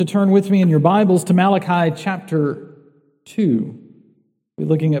To turn with me in your Bibles to Malachi chapter 2. We're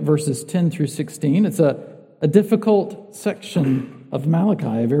looking at verses 10 through 16. It's a difficult section of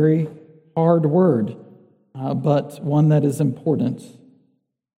Malachi, a very hard word, but one that is important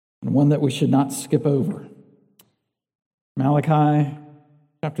and one that we should not skip over. Malachi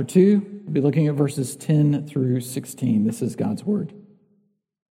chapter 2, we'll be looking at verses 10 through 16. This is God's word.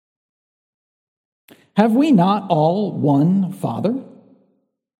 Have we not all one Father?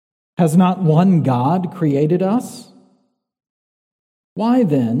 Has not one God created us? Why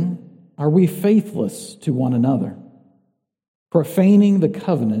then are we faithless to one another, profaning the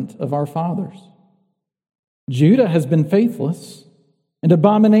covenant of our fathers? Judah has been faithless, and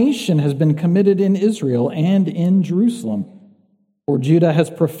abomination has been committed in Israel and in Jerusalem. For Judah has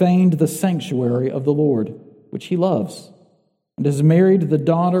profaned the sanctuary of the Lord, which he loves, and has married the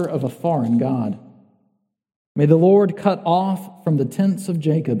daughter of a foreign god. May the Lord cut off from the tents of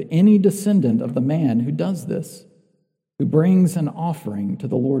Jacob any descendant of the man who does this, who brings an offering to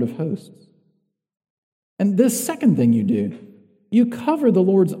the Lord of hosts. And this second thing you do, you cover the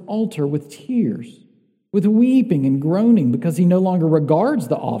Lord's altar with tears, with weeping and groaning, because he no longer regards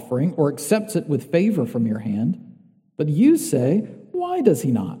the offering or accepts it with favor from your hand. But you say, why does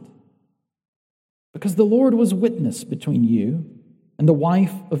he not? Because the Lord was witness between you and the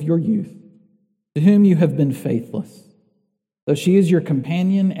wife of your youth, to whom you have been faithless, though she is your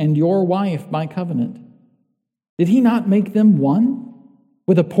companion and your wife by covenant. Did he not make them one,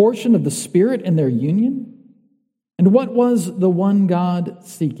 with a portion of the Spirit in their union? And what was the one God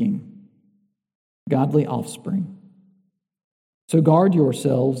seeking? Godly offspring. So guard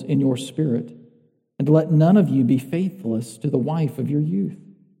yourselves in your spirit, and let none of you be faithless to the wife of your youth.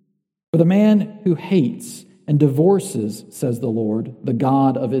 For the man who hates and divorces, says the Lord, the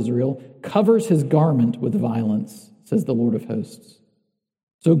God of Israel, covers his garment with violence, says the Lord of hosts.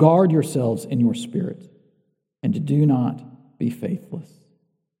 So guard yourselves in your spirit, and do not be faithless.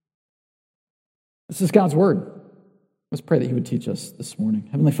 This is God's word. Let's pray that he would teach us this morning.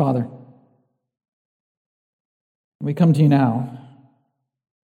 Heavenly Father, we come to you now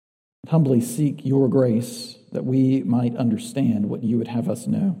and humbly seek your grace that we might understand what you would have us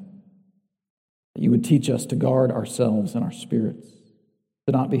know. That you would teach us to guard ourselves and our spirits,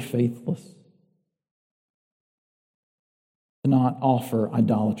 to not be faithless, to not offer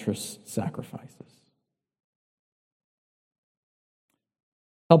idolatrous sacrifices.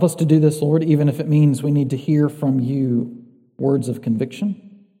 Help us to do this, Lord, even if it means we need to hear from you words of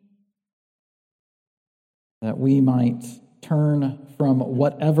conviction, that we might turn from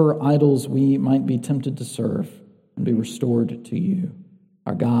whatever idols we might be tempted to serve and be restored to you,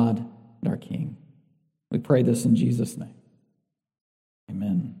 our God and our King. We pray this in Jesus' name.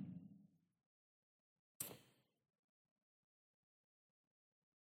 Amen.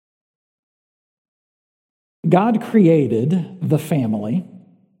 God created the family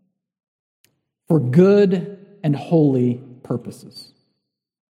for good and holy purposes.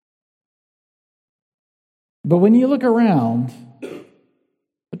 But when you look around,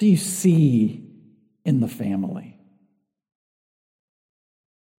 what do you see in the family?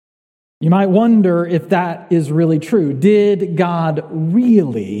 You might wonder if that is really true. Did God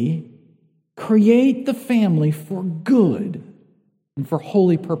really create the family for good and for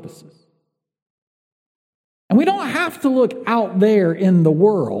holy purposes? And we don't have to look out there in the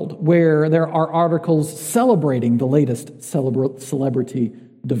world where there are articles celebrating the latest celebrity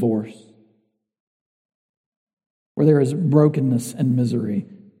divorce, where there is brokenness and misery.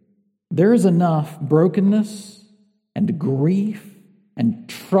 There is enough brokenness and grief and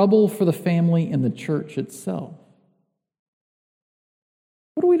trouble for the family in the church itself.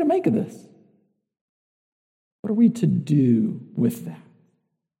 What are we to make of this? What are we to do with that?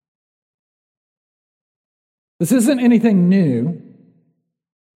 This isn't anything new.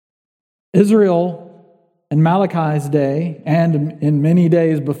 Israel in Malachi's day, and in many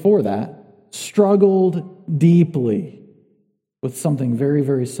days before that, struggled deeply with something very,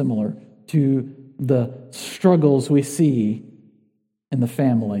 very similar to the struggles we see in the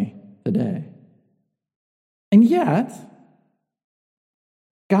family today. And yet,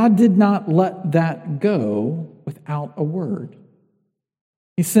 God did not let that go without a word.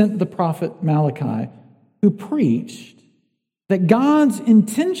 He sent the prophet Malachi, who preached that God's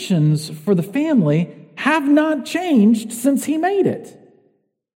intentions for the family have not changed since he made it.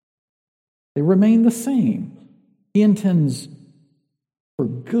 They remain the same. He intends for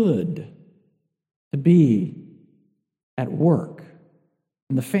good to be at work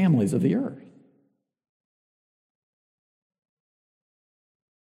in the families of the earth.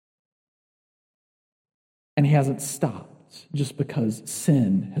 And he hasn't stopped. just because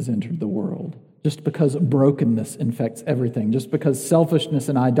sin has entered the world, just because brokenness infects everything, just because selfishness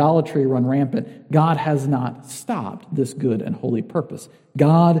and idolatry run rampant. God has not stopped this good and holy purpose.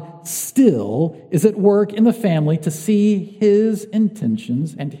 God still is at work in the family to see his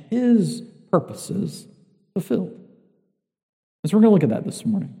intentions and his purposes fulfilled. And so we're going to look at that this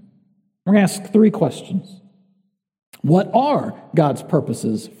morning. We're going to ask 3 questions. What are God's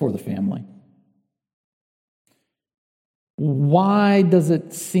purposes for the family? Why does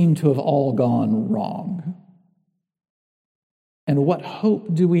it seem to have all gone wrong? And what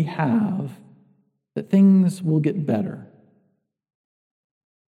hope do we have that things will get better?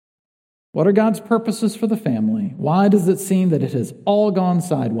 What are God's purposes for the family? Why does it seem that it has all gone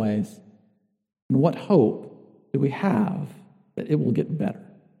sideways? And what hope do we have that it will get better?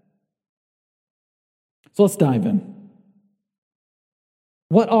 So let's dive in.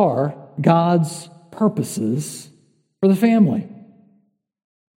 What are God's purposes for the family?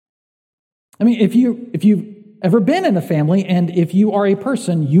 I mean, if you've ever been in a family, and if you are a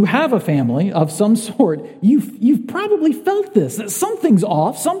person, you have a family of some sort, you've probably felt this, that something's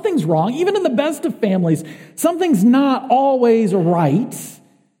off, something's wrong. Even in the best of families, something's not always right.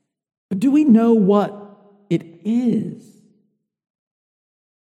 But do we know what it is?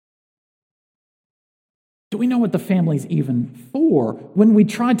 Do we know what the family's even for? When we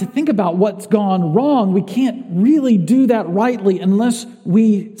try to think about what's gone wrong, we can't really do that rightly unless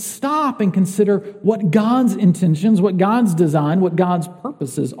we stop and consider what God's intentions, what God's design, what God's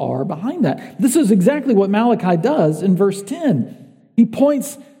purposes are behind that. This is exactly what Malachi does in verse 10. He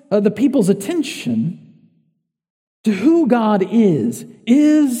points the people's attention to who God is.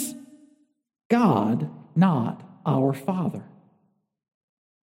 Is God not our Father?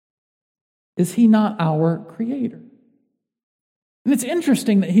 Is he not our creator? And it's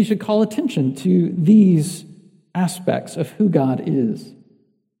interesting that he should call attention to these aspects of who God is.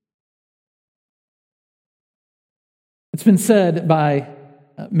 It's been said by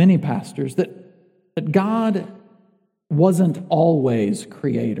many pastors that God wasn't always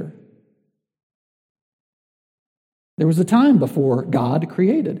creator. There was a time before God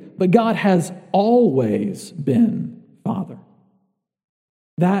created, but God has always been Father.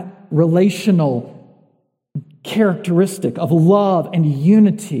 That relational characteristic of love and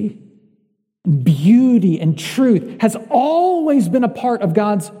unity, beauty and truth has always been a part of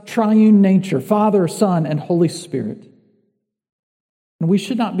God's triune nature, Father, Son, and Holy Spirit. And we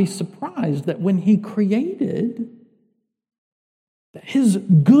should not be surprised that when he created, that his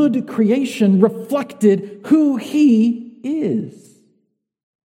good creation reflected who he is.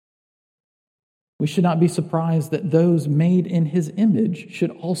 We should not be surprised that those made in his image should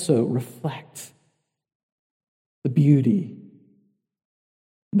also reflect the beauty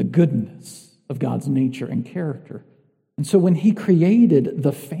and the goodness of God's nature and character. And so when he created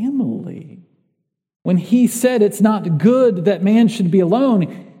the family, when he said it's not good that man should be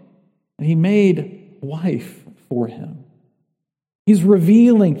alone, he made a wife for him. He's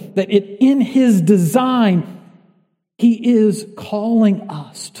revealing that in his design, he is calling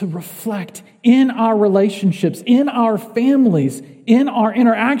us to reflect in our relationships, in our families, in our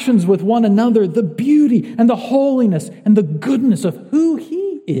interactions with one another, the beauty and the holiness and the goodness of who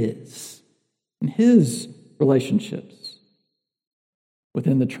he is in his relationships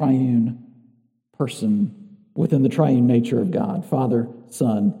within the triune person, within the triune nature of God, Father,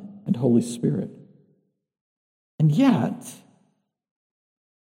 Son, and Holy Spirit. And yet,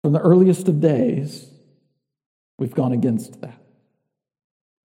 from the earliest of days, we've gone against that.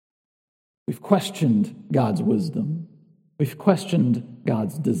 We've questioned God's wisdom. We've questioned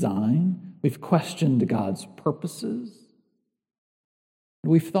God's design. We've questioned God's purposes.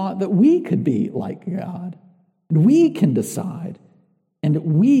 We've thought that we could be like God. And we can decide. And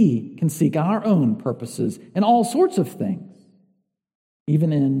we can seek our own purposes in all sorts of things,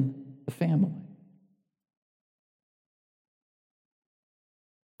 even in the family.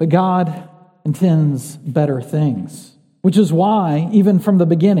 But God intends better things, which is why, even from the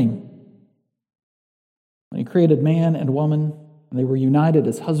beginning, when he created man and woman, and they were united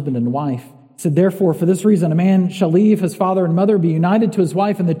as husband and wife, he said, therefore, for this reason, a man shall leave his father and mother, be united to his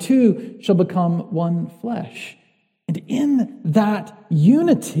wife, and the two shall become one flesh. And in that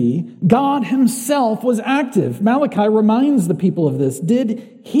unity, God himself was active. Malachi reminds the people of this.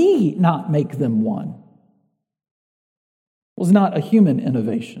 Did he not make them one? It was not a human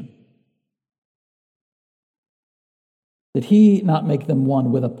innovation. Did he not make them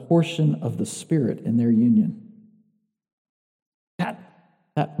one with a portion of the Spirit in their union?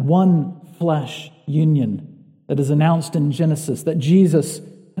 That one flesh union that is announced in Genesis, that Jesus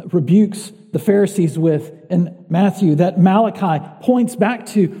rebukes the Pharisees with in Matthew, that Malachi points back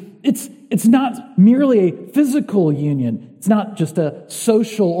to. It's not merely a physical union. It's not just a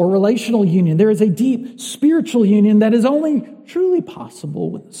social or relational union. There is a deep spiritual union that is only truly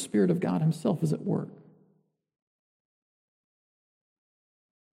possible when the Spirit of God himself is at work.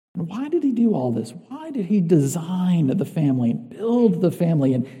 And why did he do all this? Why did he design the family and build the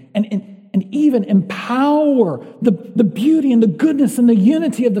family and even empower the beauty and the goodness and the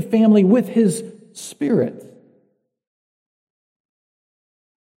unity of the family with his Spirit?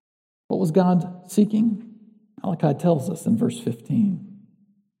 What was God seeking? Malachi tells us in verse 15.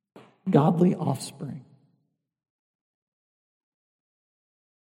 Godly offspring.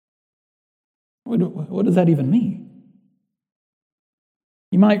 What does that even mean?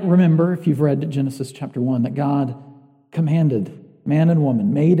 You might remember, if you've read Genesis chapter 1, that God commanded man and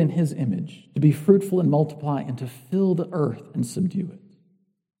woman, made in his image, to be fruitful and multiply and to fill the earth and subdue it.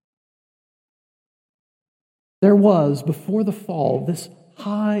 There was, before the fall, this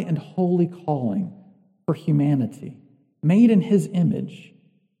high and holy calling for humanity, made in his image,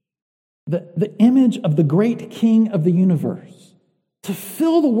 the image of the great King of the universe, to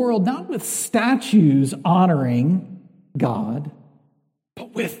fill the world not with statues honoring God,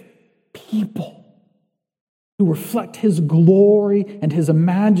 but with people who reflect his glory and his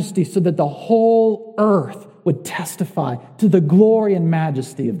majesty, so that the whole earth would testify to the glory and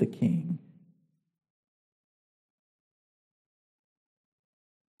majesty of the King.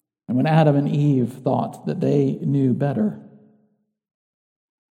 And when Adam and Eve thought that they knew better,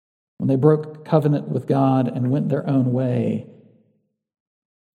 when they broke covenant with God and went their own way,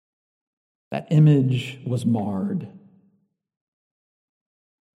 that image was marred,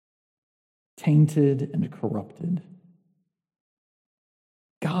 tainted and corrupted.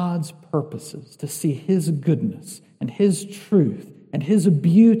 God's purposes to see his goodness and his truth and his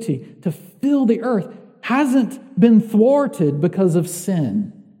beauty to fill the earth hasn't been thwarted because of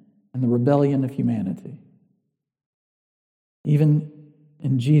sin and the rebellion of humanity. Even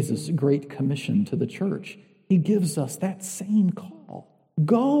in Jesus' great commission to the church, he gives us that same call.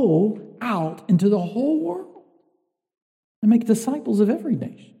 Go out into the whole world and make disciples of every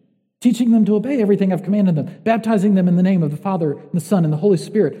nation, teaching them to obey everything I've commanded them, baptizing them in the name of the Father, and the Son, and the Holy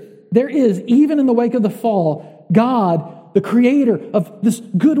Spirit. There is, even in the wake of the fall, God, the creator of this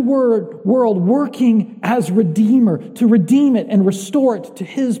good world, working as Redeemer to redeem it and restore it to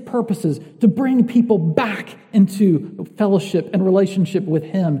his purposes, to bring people back into fellowship and relationship with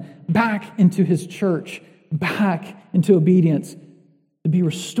him, back into his church, back into obedience, to be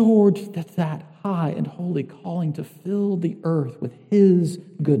restored to that high and holy calling to fill the earth with his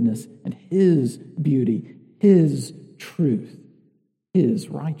goodness and his beauty, his truth, his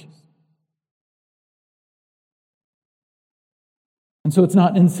righteousness. And so it's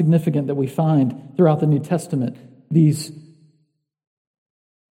not insignificant that we find throughout the New Testament these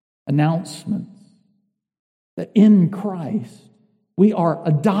announcements that in Christ we are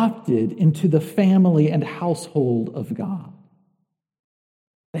adopted into the family and household of God.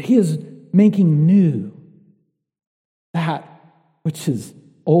 That he is making new that which is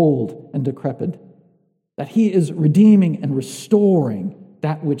old and decrepit. That he is redeeming and restoring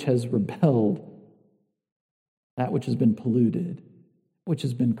that which has rebelled, that which has been polluted, which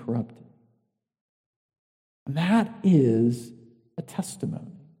has been corrupted. And that is a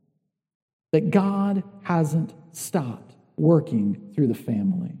testimony that God hasn't stopped working through the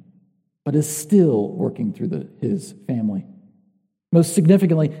family, but is still working through his family. Most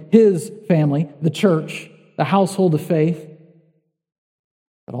significantly, his family, the church, the household of faith,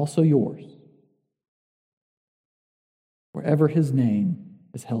 but also yours, wherever his name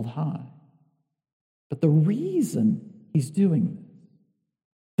is held high. But the reason he's doing this,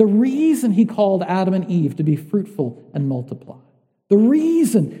 the reason he called Adam and Eve to be fruitful and multiply, the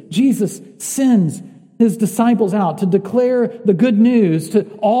reason Jesus sends his disciples out to declare the good news to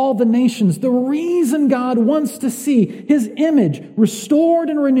all the nations, the reason God wants to see his image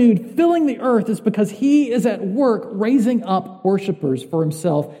restored and renewed, filling the earth, is because he is at work raising up worshipers for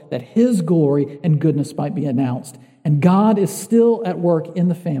himself, that his glory and goodness might be announced. And God is still at work in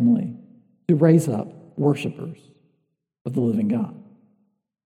the family to raise up worshipers of the living God.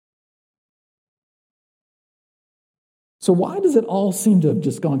 So why does it all seem to have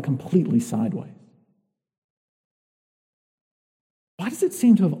just gone completely sideways? Why does it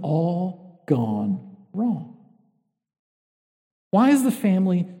seem to have all gone wrong? Why is the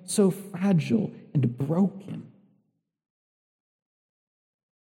family so fragile and broken?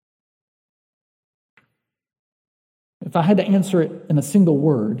 If I had to answer it in a single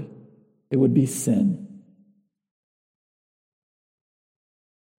word, it would be sin.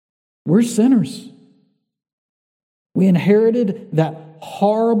 We're sinners. We inherited that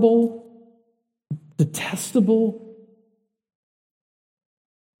horrible, detestable,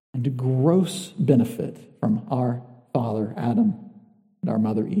 and gross benefit from our father Adam and our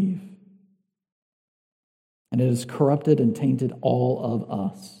mother Eve. And it has corrupted and tainted all of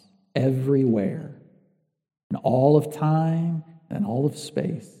us, everywhere, in all of time and all of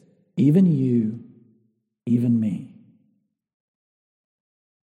space, even you, even me.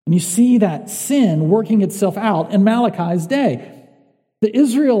 And you see that sin working itself out in Malachi's day. The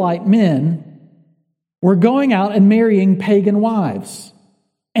Israelite men were going out and marrying pagan wives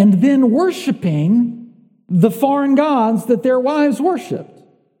and then worshiping the foreign gods that their wives worshiped.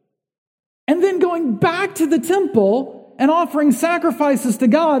 And then going back to the temple and offering sacrifices to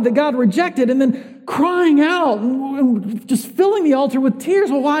God that God rejected, and then crying out and just filling the altar with tears.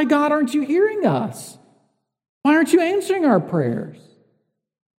 Well, why, God, aren't you hearing us? Why aren't you answering our prayers?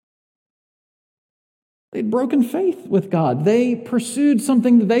 They'd broken faith with God. They pursued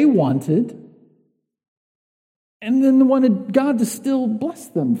something that they wanted, and then wanted God to still bless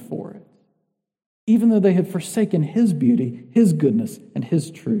them for it, even though they had forsaken His beauty, His goodness, and His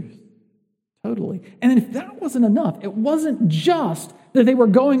truth. Totally. And if that wasn't enough, it wasn't just that they were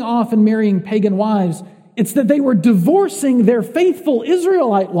going off and marrying pagan wives. It's that they were divorcing their faithful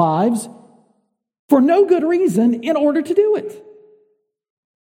Israelite wives for no good reason in order to do it.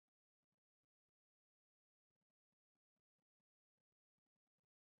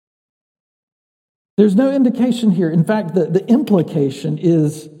 There's no indication here. In fact, the implication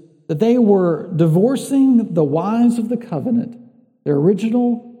is that they were divorcing the wives of the covenant, their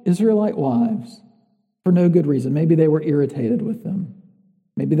original Israelite wives, for no good reason. Maybe they were irritated with them.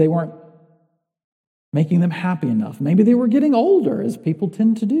 Maybe they weren't making them happy enough. Maybe they were getting older, as people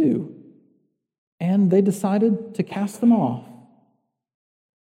tend to do. And they decided to cast them off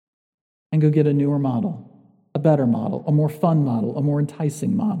and go get a newer model, a better model, a more fun model, a more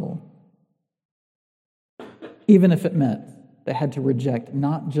enticing model. Even if it meant they had to reject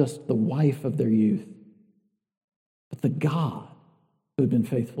not just the wife of their youth, but the God who had been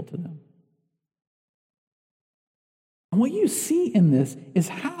faithful to them. And what you see in this is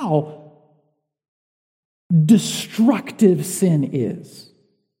how destructive sin is.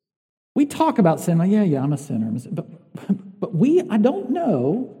 We talk about sin, like, yeah, I'm a sinner. But I don't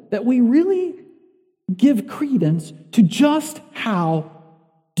know that we really give credence to just how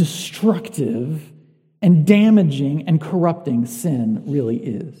destructive and damaging and corrupting sin really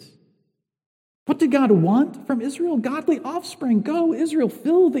is. What did God want from Israel? Godly offspring. Go, Israel,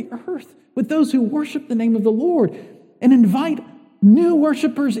 fill the earth with those who worship the name of the Lord, and invite new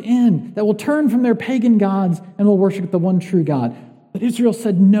worshipers in that will turn from their pagan gods and will worship the one true God. But Israel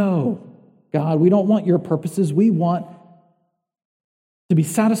said, no, God, we don't want your purposes. We want to be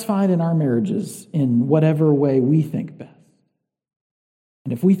satisfied in our marriages in whatever way we think best.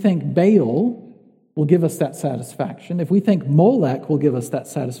 And if we think Baal will give us that satisfaction, if we think Molech will give us that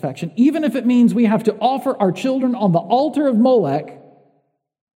satisfaction, even if it means we have to offer our children on the altar of Molech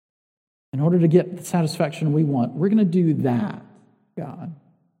in order to get the satisfaction we want, we're going to do that, God.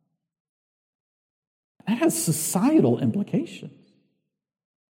 That has societal implications.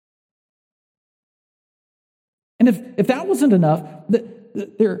 And if that wasn't enough,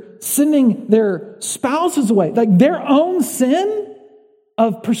 they're sending their spouses away. Like their own sin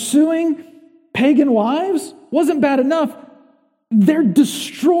of pursuing pagan wives wasn't bad enough. They're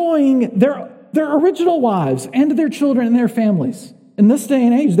destroying their original wives and their children and their families. In this day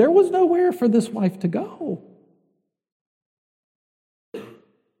and age, there was nowhere for this wife to go.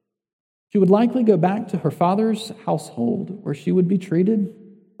 She would likely go back to her father's household, where she would be treated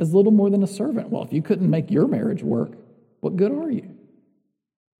as little more than a servant. Well, if you couldn't make your marriage work, what good are you?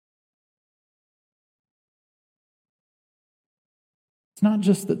 It's not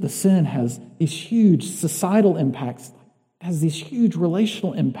just that the sin has these huge societal impacts, it has these huge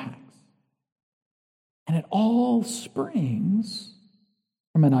relational impacts. And it all springs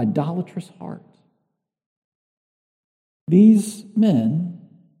from an idolatrous heart. These men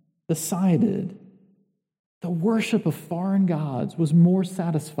decided the worship of foreign gods was more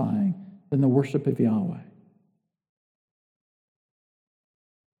satisfying than the worship of Yahweh.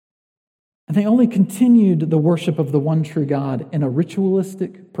 And they only continued the worship of the one true God in a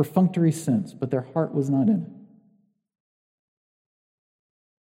ritualistic, perfunctory sense, but their heart was not in it.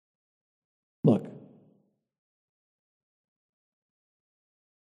 Look,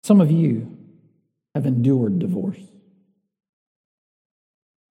 some of you have endured divorce.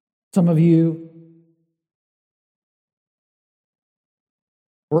 Some of you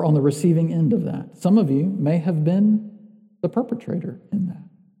were on the receiving end of that. Some of you may have been the perpetrator in that.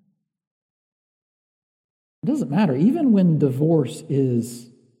 It doesn't matter. Even when divorce is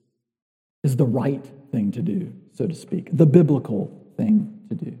the right thing to do, so to speak, the biblical thing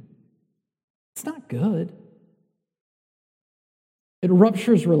to do, it's not good. It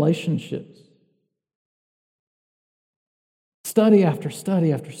ruptures relationships. Study after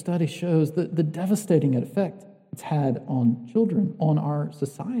study after study shows the devastating effect it's had on children, on our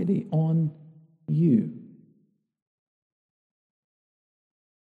society, on you.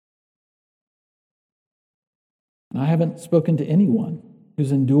 And I haven't spoken to anyone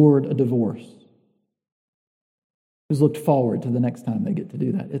who's endured a divorce, who's looked forward to the next time they get to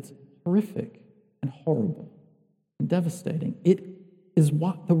do that. It's horrific and horrible and devastating. It is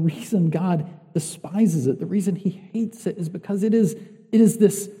what the reason God despises it, the reason he hates it, is because it is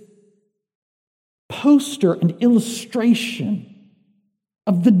this poster and illustration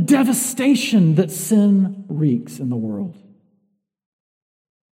of the devastation that sin wreaks in the world.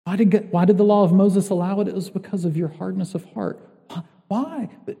 Why did the law of Moses allow it? It was because of your hardness of heart. Why?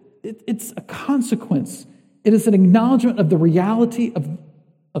 It's a consequence. It is an acknowledgement of the reality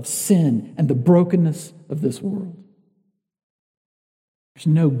of sin and the brokenness of this world. There's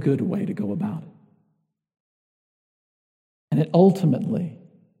no good way to go about it. And it ultimately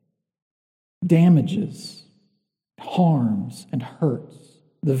damages, harms, and hurts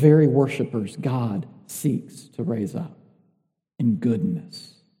the very worshipers God seeks to raise up in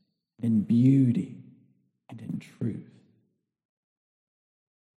goodness, in beauty, and in truth.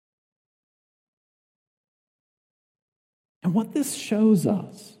 And what this shows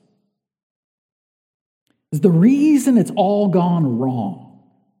us is the reason it's all gone wrong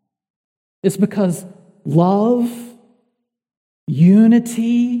is because love,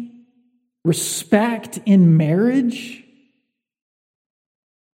 unity, respect in marriage,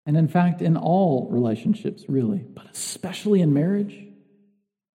 and in fact in all relationships really, but especially in marriage,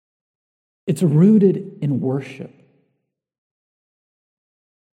 it's rooted in worship.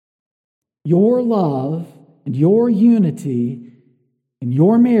 Your love and your unity in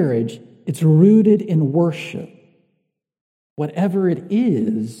your marriage, it's rooted in worship. Whatever it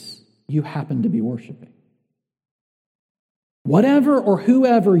is you happen to be worshiping. Whatever or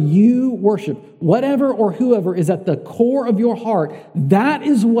whoever you worship, whatever or whoever is at the core of your heart, that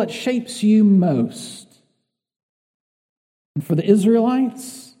is what shapes you most. And for the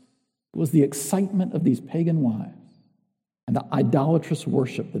Israelites, it was the excitement of these pagan wives and the idolatrous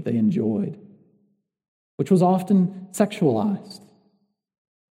worship that they enjoyed, which was often sexualized.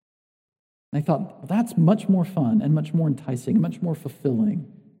 They thought, well, that's much more fun and much more enticing and much more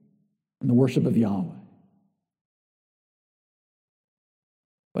fulfilling than the worship of Yahweh.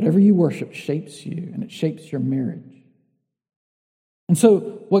 Whatever you worship shapes you, and it shapes your marriage. And so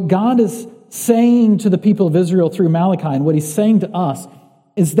what God is saying to the people of Israel through Malachi, and what he's saying to us,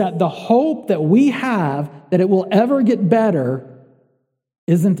 is that the hope that we have that it will ever get better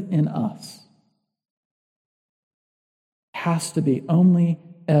isn't in us. It has to be only,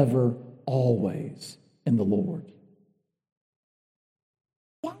 ever, always in the Lord.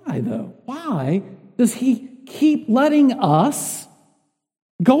 Why, though? Why does he keep letting us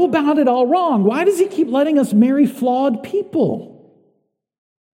go about it all wrong? Why does he keep letting us marry flawed people?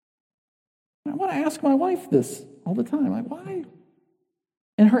 I want to ask my wife this all the time. Why?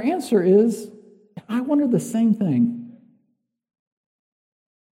 And her answer is, I wonder the same thing.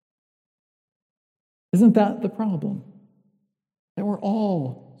 Isn't that the problem? That we're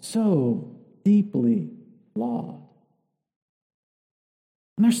all so deeply flawed.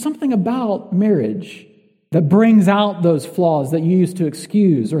 And there's something about marriage that brings out those flaws that you used to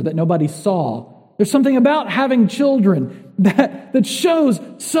excuse or that nobody saw. There's something about having children that shows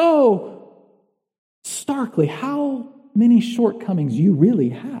so starkly how many shortcomings you really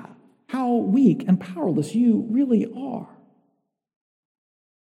have, how weak and powerless you really are.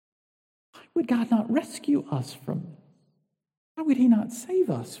 Why would God not rescue us from this? Why would he not save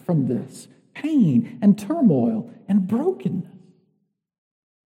us from this pain and turmoil and brokenness?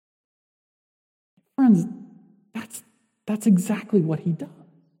 Friends, that's exactly what he does.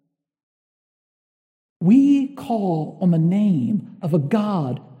 We call on the name of a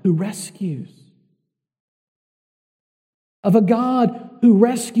God who rescues. Of a God who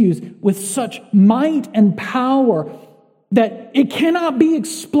rescues with such might and power that it cannot be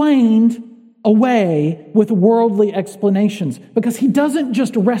explained away with worldly explanations, because he doesn't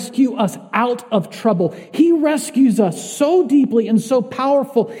just rescue us out of trouble. He rescues us so deeply and so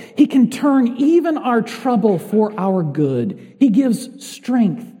powerful, he can turn even our trouble for our good. He gives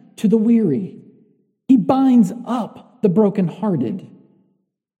strength to the weary. He binds up the brokenhearted.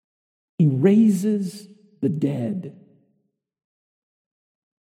 He raises the dead.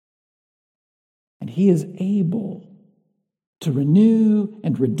 And He is able to renew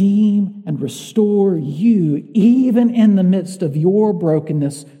and redeem and restore you even in the midst of your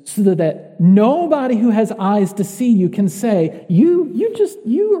brokenness, so that nobody who has eyes to see you can say,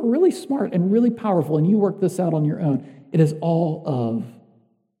 you are really smart and really powerful and you work this out on your own. It is all of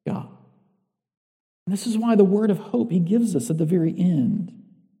God. And this is why the word of hope He gives us at the very end.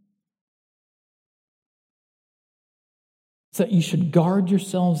 It's that you should guard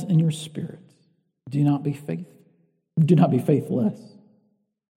yourselves in your spirit. Do not be faithless.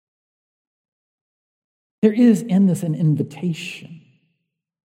 There is in this an invitation.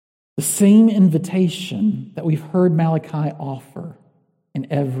 The same invitation that we've heard Malachi offer in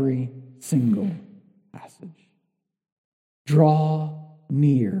every single passage. Draw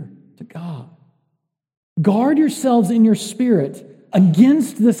near to God. Guard yourselves in your spirit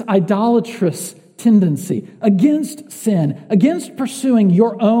against this idolatrous tendency, against sin, against pursuing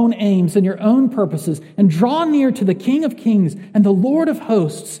your own aims and your own purposes, and draw near to the King of Kings and the Lord of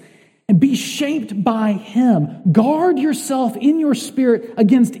hosts, and be shaped by Him. Guard yourself in your spirit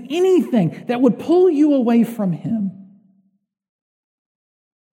against anything that would pull you away from Him.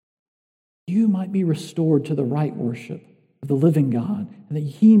 You might be restored to the right worship of the living God, and that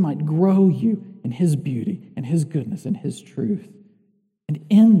He might grow you in His beauty and His goodness and His truth. And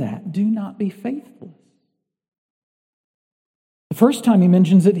in that, do not be faithless. The first time He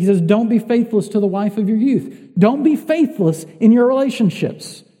mentions it, He says, don't be faithless to the wife of your youth. Don't be faithless in your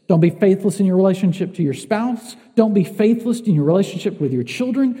relationships. Don't be faithless in your relationship to your spouse. Don't be faithless in your relationship with your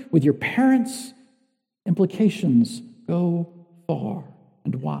children, with your parents. Implications go far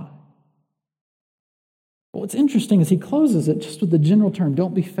and wide. But what's interesting is He closes it just with the general term,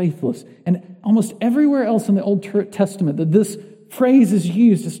 don't be faithless. And almost everywhere else in the Old Testament that this phrase is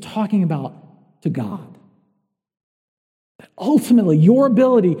used is talking about to God. That ultimately, your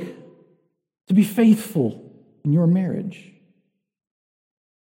ability to be faithful in your marriage,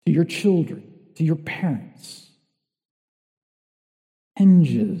 to your children, to your parents,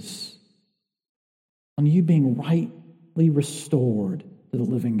 hinges on you being rightly restored to the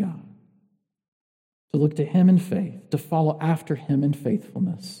living God. To look to Him in faith, to follow after Him in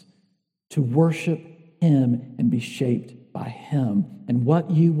faithfulness, to worship Him and be shaped by Him. And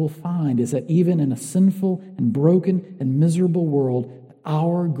what you will find is that even in a sinful and broken and miserable world,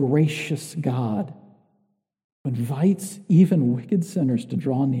 our gracious God invites even wicked sinners to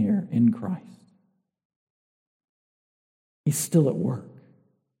draw near in Christ. He's still at work.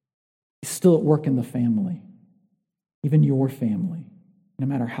 He's still at work in the family, even your family, no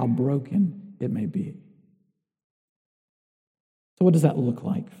matter how broken it may be. So what does that look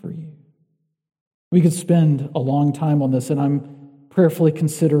like for you? We could spend a long time on this, and I'm prayerfully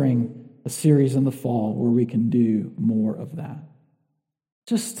considering a series in the fall where we can do more of that.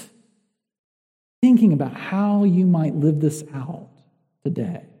 Just thinking about how you might live this out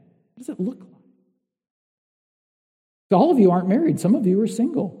today. What does it look like? All of you aren't married. Some of you are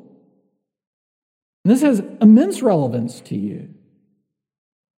single. And this has immense relevance to you.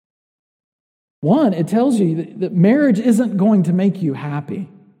 One, it tells you that marriage isn't going to make you happy.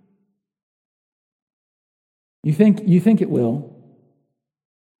 You think it will,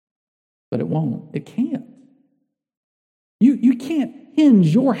 but it won't. It can't. You can't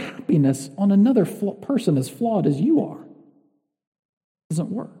hinge your happiness on another person as flawed as you are. It doesn't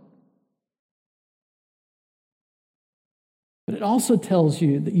work. But it also tells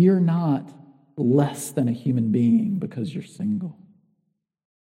you that you're not less than a human being because you're single.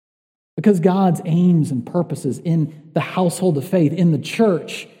 Because God's aims and purposes in the household of faith, in the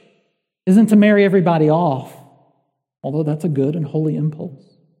church, isn't to marry everybody off, although that's a good and holy impulse.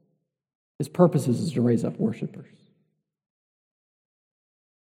 His purpose is to raise up worshipers.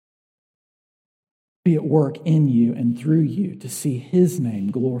 Be at work in you and through you to see His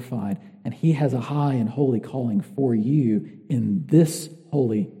name glorified, and He has a high and holy calling for you in this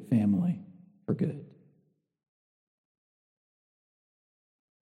holy family for good.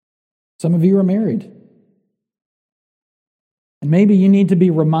 Some of you are married, and maybe you need to be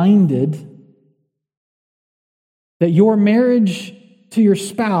reminded that your marriage to your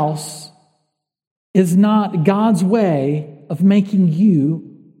spouse is not God's way of making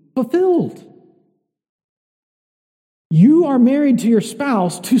you fulfilled. You are married to your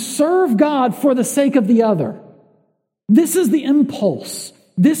spouse to serve God for the sake of the other. This is the impulse.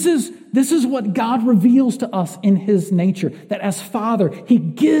 This is what God reveals to us in his nature, that as Father, he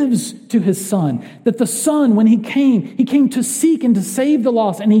gives to his Son, that the Son, when he came to seek and to save the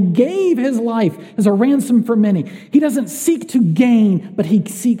lost, and he gave his life as a ransom for many. He doesn't seek to gain, but he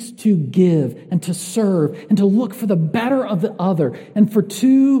seeks to give and to serve and to look for the better of the other. And for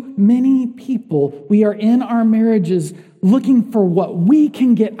too many people, we are in our marriages looking for what we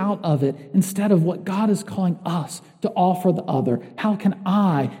can get out of it instead of what God is calling us to offer the other. How can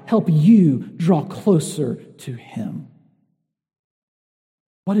I help you draw closer to him?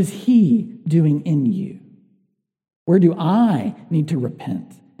 What is he doing in you? Where do I need to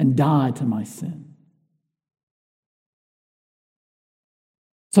repent and die to my sin?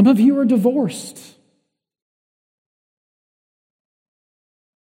 Some of you are divorced.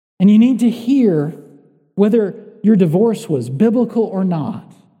 And you need to hear, whether your divorce was biblical or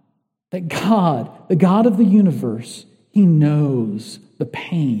not, that God, the God of the universe, he knows the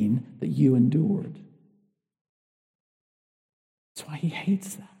pain that you endured. That's why he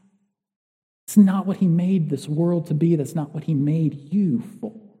hates that. It's not what he made this world to be. That's not what he made you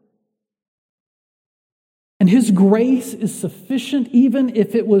for. And his grace is sufficient even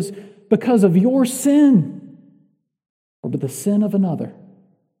if it was because of your sin or the sin of another.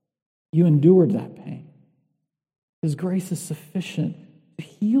 You endured that pain. His grace is sufficient to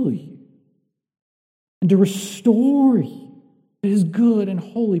heal you and to restore you to his good and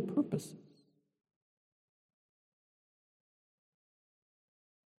holy purposes.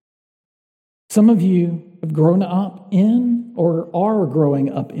 Some of you have grown up in or are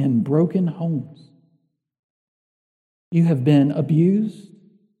growing up in broken homes. You have been abused.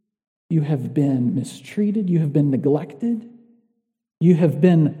 You have been mistreated. You have been neglected. You have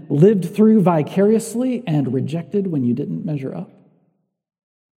been lived through vicariously and rejected when you didn't measure up.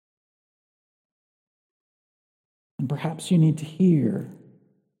 And perhaps you need to hear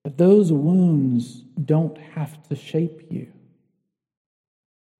that those wounds don't have to shape you.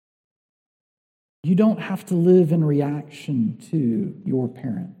 You don't have to live in reaction to your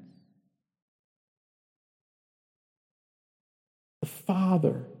parents. The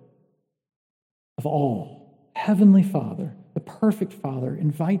Father of all, Heavenly Father, the perfect Father,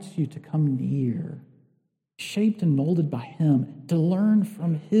 invites you to come near, shaped and molded by him, to learn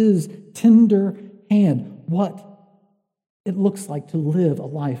from his tender hand what it looks like to live a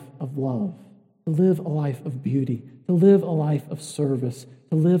life of love, to live a life of beauty, to live a life of service,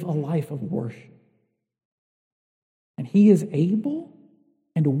 to live a life of worship. And he is able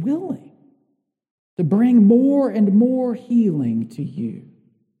and willing to bring more and more healing to you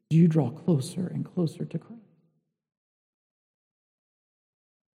as you draw closer and closer to Christ.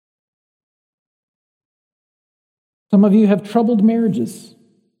 Some of you have troubled marriages,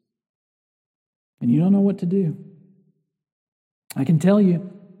 and you don't know what to do. I can tell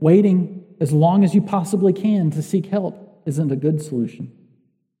you, waiting as long as you possibly can to seek help isn't a good solution.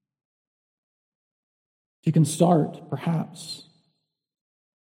 You can start, perhaps,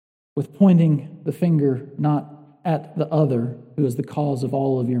 with pointing the finger not at the other who is the cause of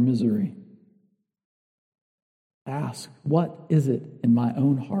all of your misery. Ask, what is it in my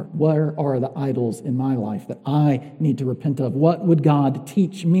own heart? Where are the idols in my life that I need to repent of? What would God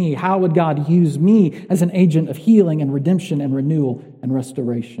teach me? How would God use me as an agent of healing and redemption and renewal and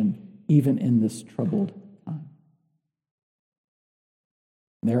restoration, even in this troubled time?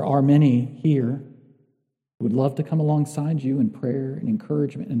 There are many here who would love to come alongside you in prayer and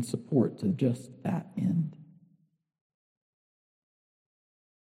encouragement and support to just that end.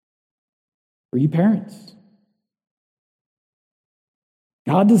 For you parents,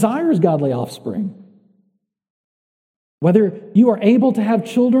 God desires godly offspring. Whether you are able to have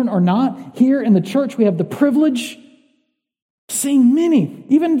children or not, here in the church we have the privilege of seeing many,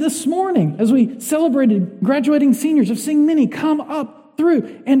 even this morning as we celebrated graduating seniors, of seeing many come up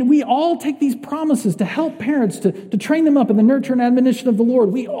through. And we all take these promises to help parents, to train them up in the nurture and admonition of the Lord.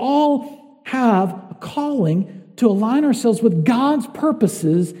 We all have a calling to align ourselves with God's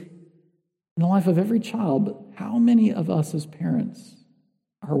purposes in the life of every child. But how many of us as parents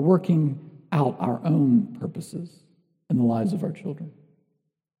are working out our own purposes in the lives of our children?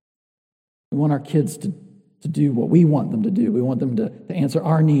 We want our kids to do what we want them to do. We want them to answer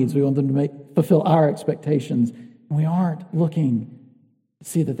our needs. We want them to fulfill our expectations. And we aren't looking to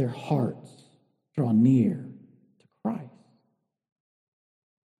see that their hearts draw near to Christ.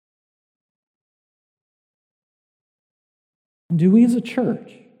 And do we as a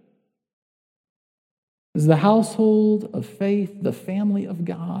church, as the household of faith, the family of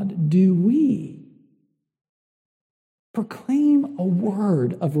God, do we proclaim a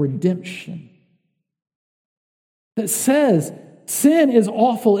word of redemption that says Sin is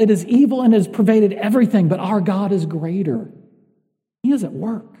awful, it is evil, and it has pervaded everything, but our God is greater. He is at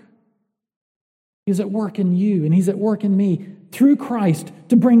work. He's at work in you, and He's at work in me through Christ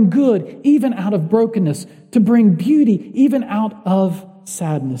to bring good even out of brokenness, to bring beauty even out of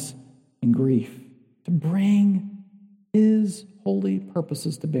sadness and grief, to bring His holy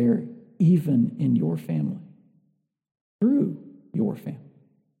purposes to bear even in your family, through your family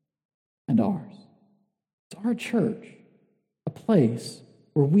and ours. It's our church, a place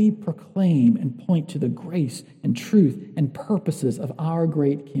where we proclaim and point to the grace and truth and purposes of our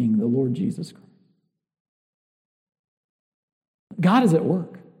great King, the Lord Jesus Christ. God is at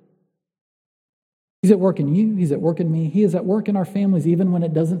work. He's at work in you. He's at work in me. He is at work in our families, even when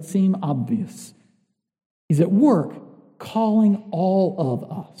it doesn't seem obvious. He's at work calling all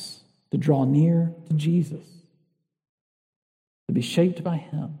of us to draw near to Jesus, to be shaped by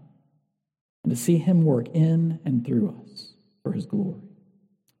Him, and to see Him work in and through us for His glory.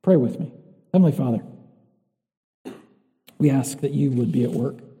 Pray with me. Heavenly Father, we ask that You would be at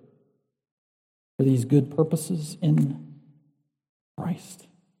work for these good purposes in Christ.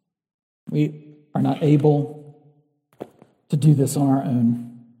 We are not able to do this on our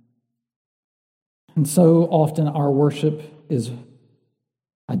own. And so often our worship is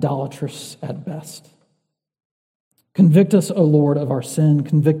idolatrous at best. Convict us, O Lord, of our sin.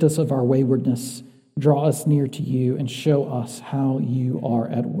 Convict us of our waywardness. Draw us near to You and show us how You are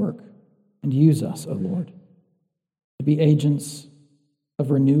at work. And use us, O Lord, to be agents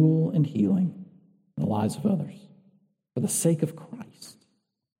of renewal and healing in the lives of others for the sake of Christ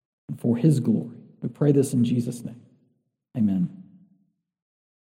and for His glory. We pray this in Jesus' name. Amen.